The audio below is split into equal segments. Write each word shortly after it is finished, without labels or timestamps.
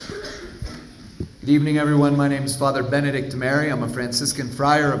Good evening, everyone. My name is Father Benedict Mary. I'm a Franciscan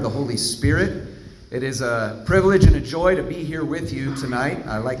friar of the Holy Spirit. It is a privilege and a joy to be here with you tonight.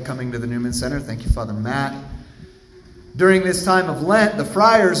 I like coming to the Newman Center. Thank you, Father Matt. During this time of Lent, the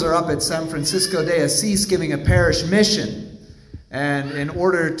friars are up at San Francisco de Assis giving a parish mission. And in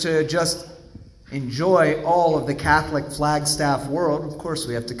order to just enjoy all of the Catholic Flagstaff world, of course,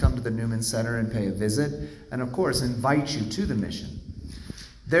 we have to come to the Newman Center and pay a visit, and of course, invite you to the mission.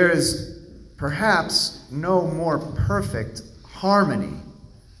 There is perhaps no more perfect harmony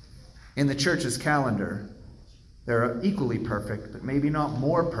in the church's calendar. They're equally perfect, but maybe not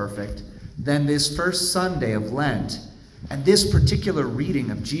more perfect, than this first Sunday of Lent and this particular reading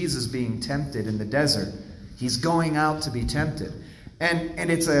of Jesus being tempted in the desert. He's going out to be tempted.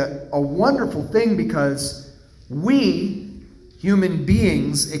 And it's a wonderful thing because we, human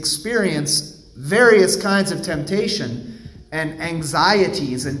beings, experience various kinds of temptation and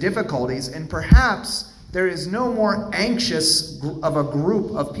anxieties and difficulties, and perhaps there is no more anxious of a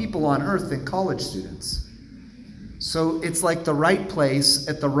group of people on earth than college students. So it's like the right place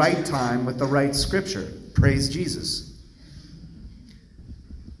at the right time with the right scripture. Praise Jesus.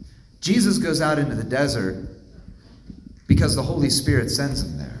 Jesus goes out into the desert because the Holy Spirit sends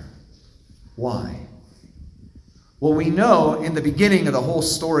him there. Why? Well, we know in the beginning of the whole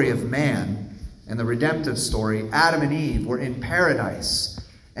story of man, and the redemptive story, Adam and Eve were in paradise.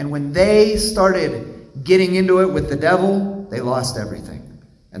 And when they started getting into it with the devil, they lost everything.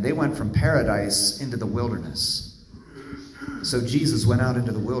 And they went from paradise into the wilderness. So Jesus went out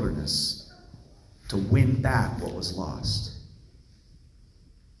into the wilderness to win back what was lost.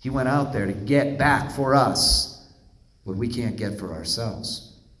 He went out there to get back for us what we can't get for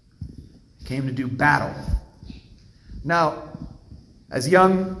ourselves. He came to do battle. Now, as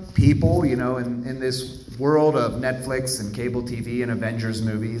young people, in this world of Netflix and cable TV and Avengers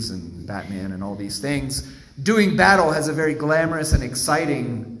movies and Batman and all these things, doing battle has a very glamorous and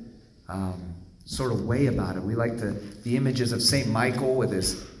exciting sort of way about it. We like the images of St. Michael with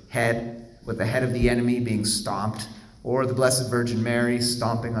his head, with the head of the enemy being stomped, or the Blessed Virgin Mary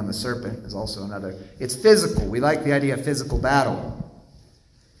stomping on the serpent is also another. It's physical. We like the idea of physical battle.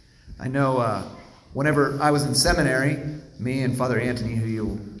 I know whenever I was in seminary, me and Father Anthony, who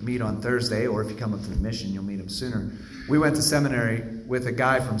you'll meet on Thursday, or if you come up to the mission, you'll meet him sooner. We went to seminary with a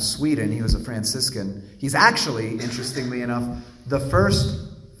guy from Sweden. He was a Franciscan. He's actually, interestingly enough, the first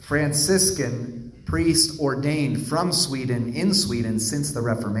Franciscan priest ordained from Sweden in Sweden since the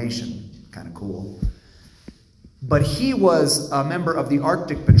Reformation. Kind of cool. But he was a member of the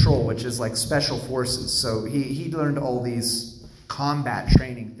Arctic Patrol, which is like special forces. So he learned all these combat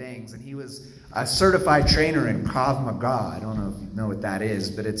training things, and he was a certified trainer in Krav Maga. I don't know if you know what that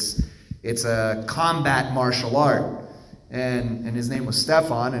is, but it's a combat martial art. And his name was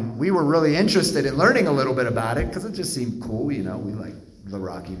Stefan, and we were really interested in learning a little bit about it because it just seemed cool. We like the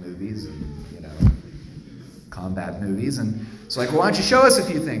Rocky movies and, combat movies. And it's like, well, why don't you show us a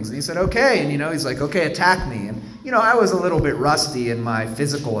few things? And he said, okay. And, he's like, okay, attack me. And, I was a little bit rusty in my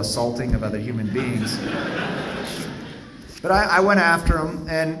physical assaulting of other human beings. But I went after him,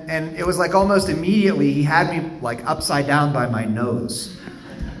 and it was like almost immediately he had me like upside down by my nose.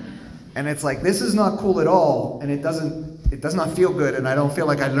 And it's like, this is not cool at all, and it does not feel good, and I don't feel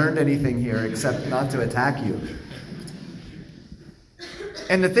like I learned anything here except not to attack you.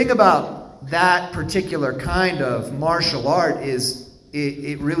 And the thing about that particular kind of martial art is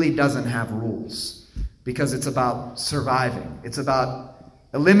it really doesn't have rules, because it's about surviving. It's about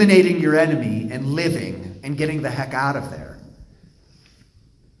eliminating your enemy and living and getting the heck out of there.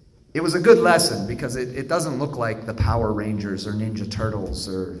 It was a good lesson because it doesn't look like the Power Rangers or Ninja Turtles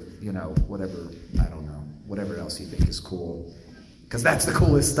or, whatever, I don't know, whatever else you think is cool. Because that's the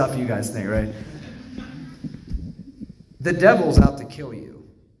coolest stuff you guys think, right? The devil's out to kill you,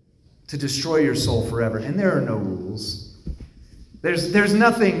 to destroy your soul forever, and there are no rules. There's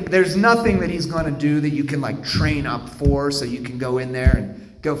nothing that he's going to do that you can train up for so you can go in there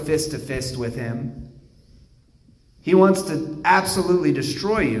and go fist to fist with him. He wants to absolutely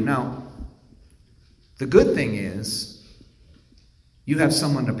destroy you. Now, the good thing is you have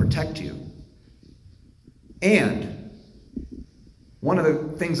someone to protect you. And one of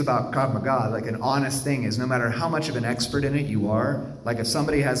the things about Krav Maga, an honest thing, is no matter how much of an expert in it you are, if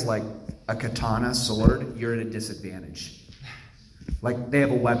somebody has a katana sword, you're at a disadvantage. They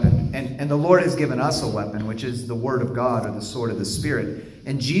have a weapon. And the Lord has given us a weapon, which is the Word of God or the sword of the Spirit.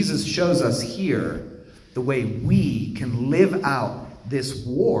 And Jesus shows us here the way we can live out this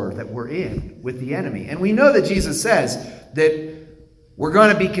war that we're in with the enemy. And we know that Jesus says that we're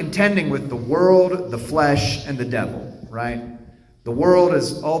going to be contending with the world, the flesh, and the devil, right? The world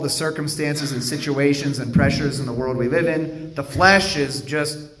is all the circumstances and situations and pressures in the world we live in. The flesh is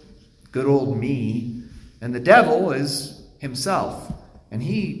just good old me. And the devil is himself. And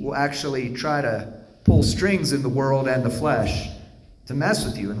he will actually try to pull strings in the world and the flesh to mess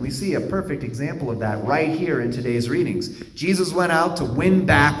with you. And we see a perfect example of that right here in today's readings. Jesus went out to win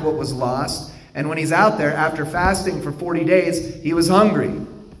back what was lost. And when he's out there, after fasting for 40 days, he was hungry.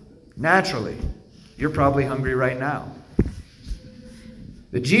 Naturally. You're probably hungry right now.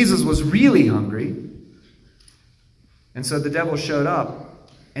 But Jesus was really hungry. And so the devil showed up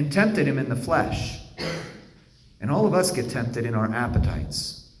and tempted him in the flesh. And all of us get tempted in our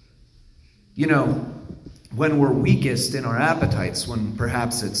appetites. You know, when we're weakest in our appetites, when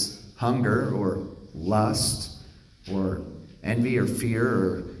perhaps it's hunger or lust or envy or fear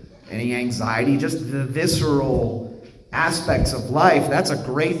or any anxiety, just the visceral aspects of life, that's a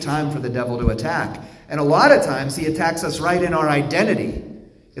great time for the devil to attack. And a lot of times he attacks us right in our identity.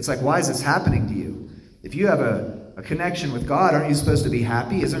 It's like, why is this happening to you? If you have a connection with God, aren't you supposed to be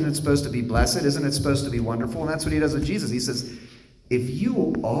happy? Isn't it supposed to be blessed? Isn't it supposed to be wonderful? And that's what he does with Jesus. He says, if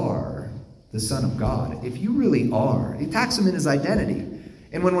you are the Son of God, if you really are, he attacks him in his identity.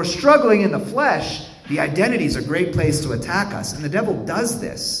 And when we're struggling in the flesh, the identity is a great place to attack us. And the devil does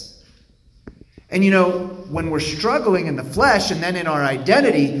this. And you know, when we're struggling in the flesh and then in our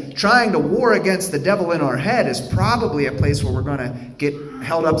identity, trying to war against the devil in our head is probably a place where we're going to get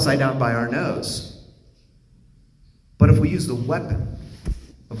held upside down by our nose. But if we use the weapon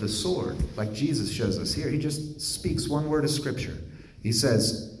of the sword, like Jesus shows us here, he just speaks one word of Scripture. He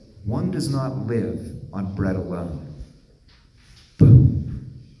says, one does not live on bread alone. Boom.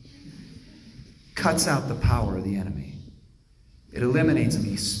 Cuts out the power of the enemy. It eliminates him.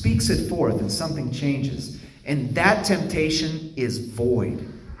 He speaks it forth and something changes. And that temptation is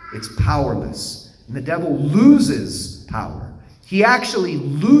void. It's powerless. And the devil loses power. He actually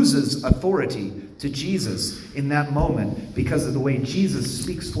loses authority to Jesus in that moment because of the way Jesus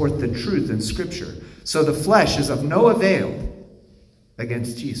speaks forth the truth in Scripture. So the flesh is of no avail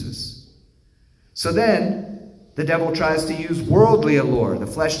against Jesus. So then the devil tries to use worldly allure. The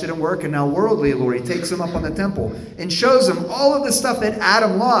flesh didn't work, and now worldly allure. He takes him up on the temple and shows him all of the stuff that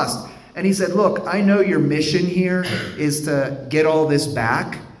Adam lost. And he said, look, I know your mission here is to get all this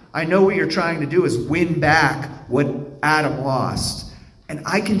back. I know what you're trying to do is win back what Adam lost. And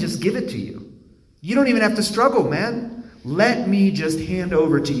I can just give it to you. You don't even have to struggle, man. Let me just hand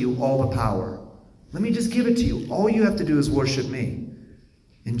over to you all the power. Let me just give it to you. All you have to do is worship me.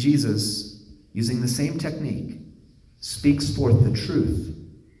 And Jesus, using the same technique, speaks forth the truth,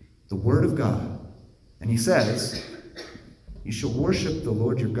 the Word of God. And he says, you shall worship the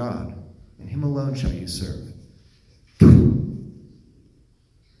Lord your God, and him alone shall you serve. And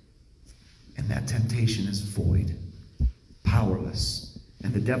that temptation is void, powerless.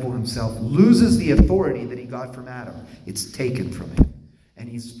 And the devil himself loses the authority that he got from Adam. It's taken from him. And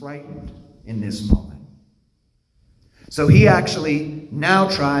he's frightened in this moment. So he actually now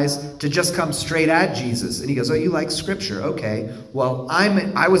tries to just come straight at Jesus. And he goes, oh, you like Scripture? Okay. Well,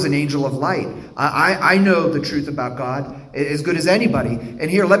 I was an angel of light. I know the truth about God as good as anybody. And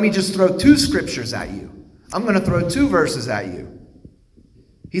here, let me just throw 2 scriptures at you. I'm going to throw 2 verses at you.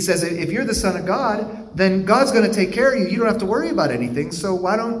 He says, if you're the Son of God, then God's going to take care of you. You don't have to worry about anything. So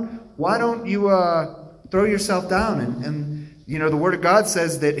why don't you throw yourself down? And you know, the Word of God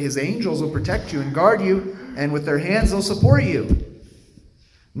says that his angels will protect you and guard you, and with their hands they'll support you.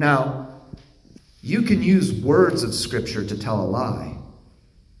 Now, you can use words of Scripture to tell a lie.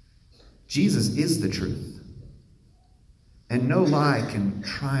 Jesus is the truth. And no lie can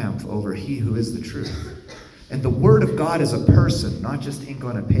triumph over he who is the truth. And the Word of God is a person, not just ink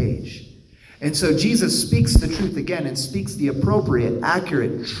on a page. And so Jesus speaks the truth again and speaks the appropriate,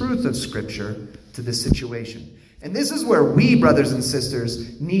 accurate truth of Scripture to this situation. And this is where we, brothers and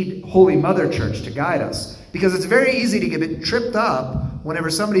sisters, need Holy Mother Church to guide us. Because it's very easy to get tripped up whenever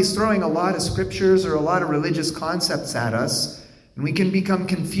somebody's throwing a lot of scriptures or a lot of religious concepts at us. And we can become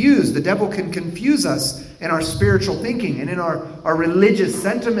confused. The devil can confuse us in our spiritual thinking and in our religious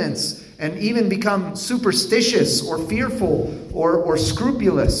sentiments, and even become superstitious or fearful or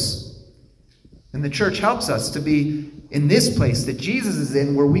scrupulous. And the church helps us to be in this place that Jesus is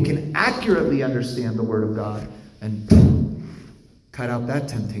in, where we can accurately understand the Word of God and cut out that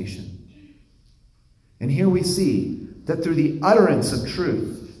temptation. And here we see that through the utterance of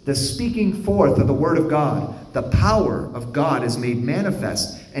truth, the speaking forth of the Word of God, the power of God is made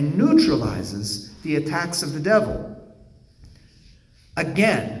manifest and neutralizes the attacks of the devil.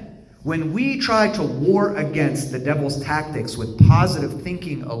 Again, when we try to war against the devil's tactics with positive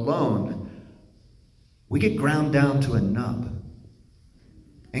thinking alone, we get ground down to a nub.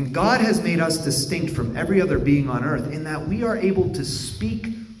 And God has made us distinct from every other being on earth in that we are able to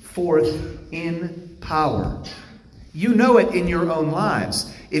speak forth in power. You know it in your own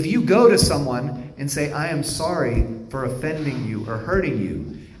lives. If you go to someone and say, I am sorry for offending you or hurting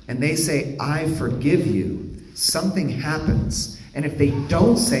you, and they say, I forgive you, something happens. And if they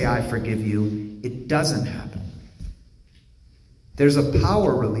don't say, I forgive you, it doesn't happen. There's a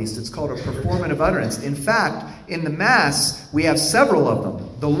power released. It's called a performative utterance. In fact, in the Mass, we have several of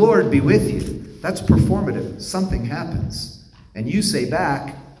them. The Lord be with you. That's performative. Something happens. And you say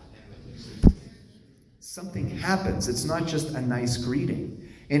back, something happens. It's not just a nice greeting.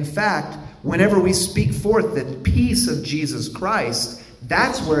 In fact, whenever we speak forth the peace of Jesus Christ,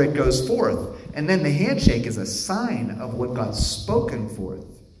 that's where it goes forth. And then the handshake is a sign of what God's spoken forth.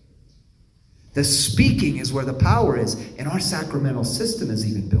 The speaking is where the power is. And our sacramental system is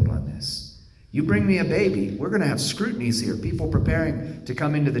even built on this. You bring me a baby, we're going to have scrutinies here. People preparing to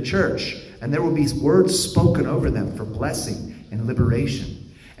come into the church. And there will be words spoken over them for blessing and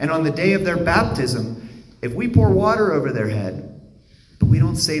liberation. And on the day of their baptism, if we pour water over their head, but we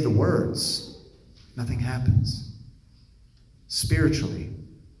don't say the words, nothing happens. Spiritually.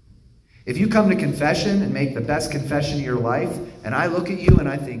 If you come to confession and make the best confession of your life, and I look at you and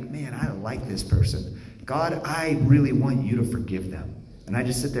I think, man, I don't like this person. God, I really want you to forgive them. And I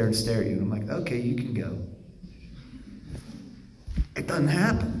just sit there and stare at you, and I'm like, okay, you can go. It doesn't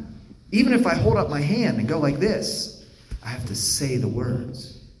happen. Even if I hold up my hand and go like this, I have to say the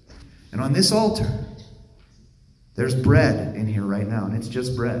words. And on this altar, there's bread in here right now, and it's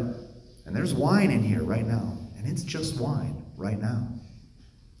just bread. And there's wine in here right now, and it's just wine right now.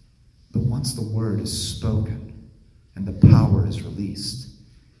 But once the word is spoken and the power is released,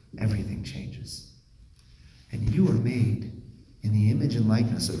 everything changes. And you are made in the image and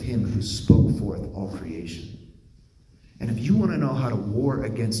likeness of him who spoke forth all creation. And if you want to know how to war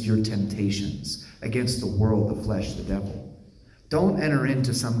against your temptations, against the world, the flesh, the devil, don't enter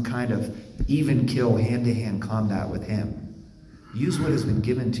into some kind of even kill, hand-to-hand combat with him. Use what has been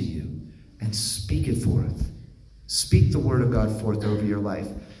given to you and speak it forth. Speak the word of God forth over your life.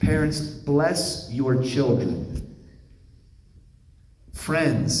 Parents, bless your children.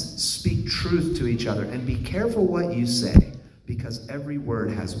 Friends, speak truth to each other and be careful what you say, because every word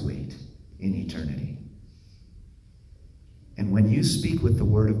has weight in eternity. And when you speak with the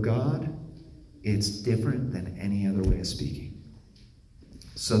word of God, it's different than any other way of speaking.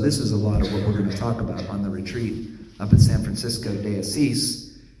 So this is a lot of what we're going to talk about on the retreat up at San Francisco de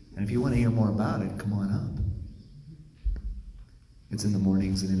Assis. And if you want to hear more about it, come on up. It's in the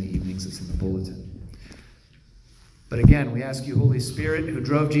mornings and in the evenings. It's in the bulletin. But again, we ask you, Holy Spirit, who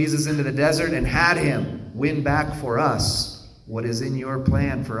drove Jesus into the desert and had him win back for us what is in your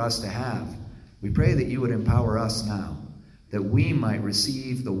plan for us to have. We pray that you would empower us now, that we might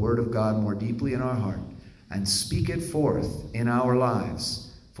receive the word of God more deeply in our heart and speak it forth in our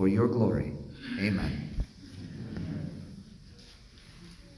lives for your glory. Amen.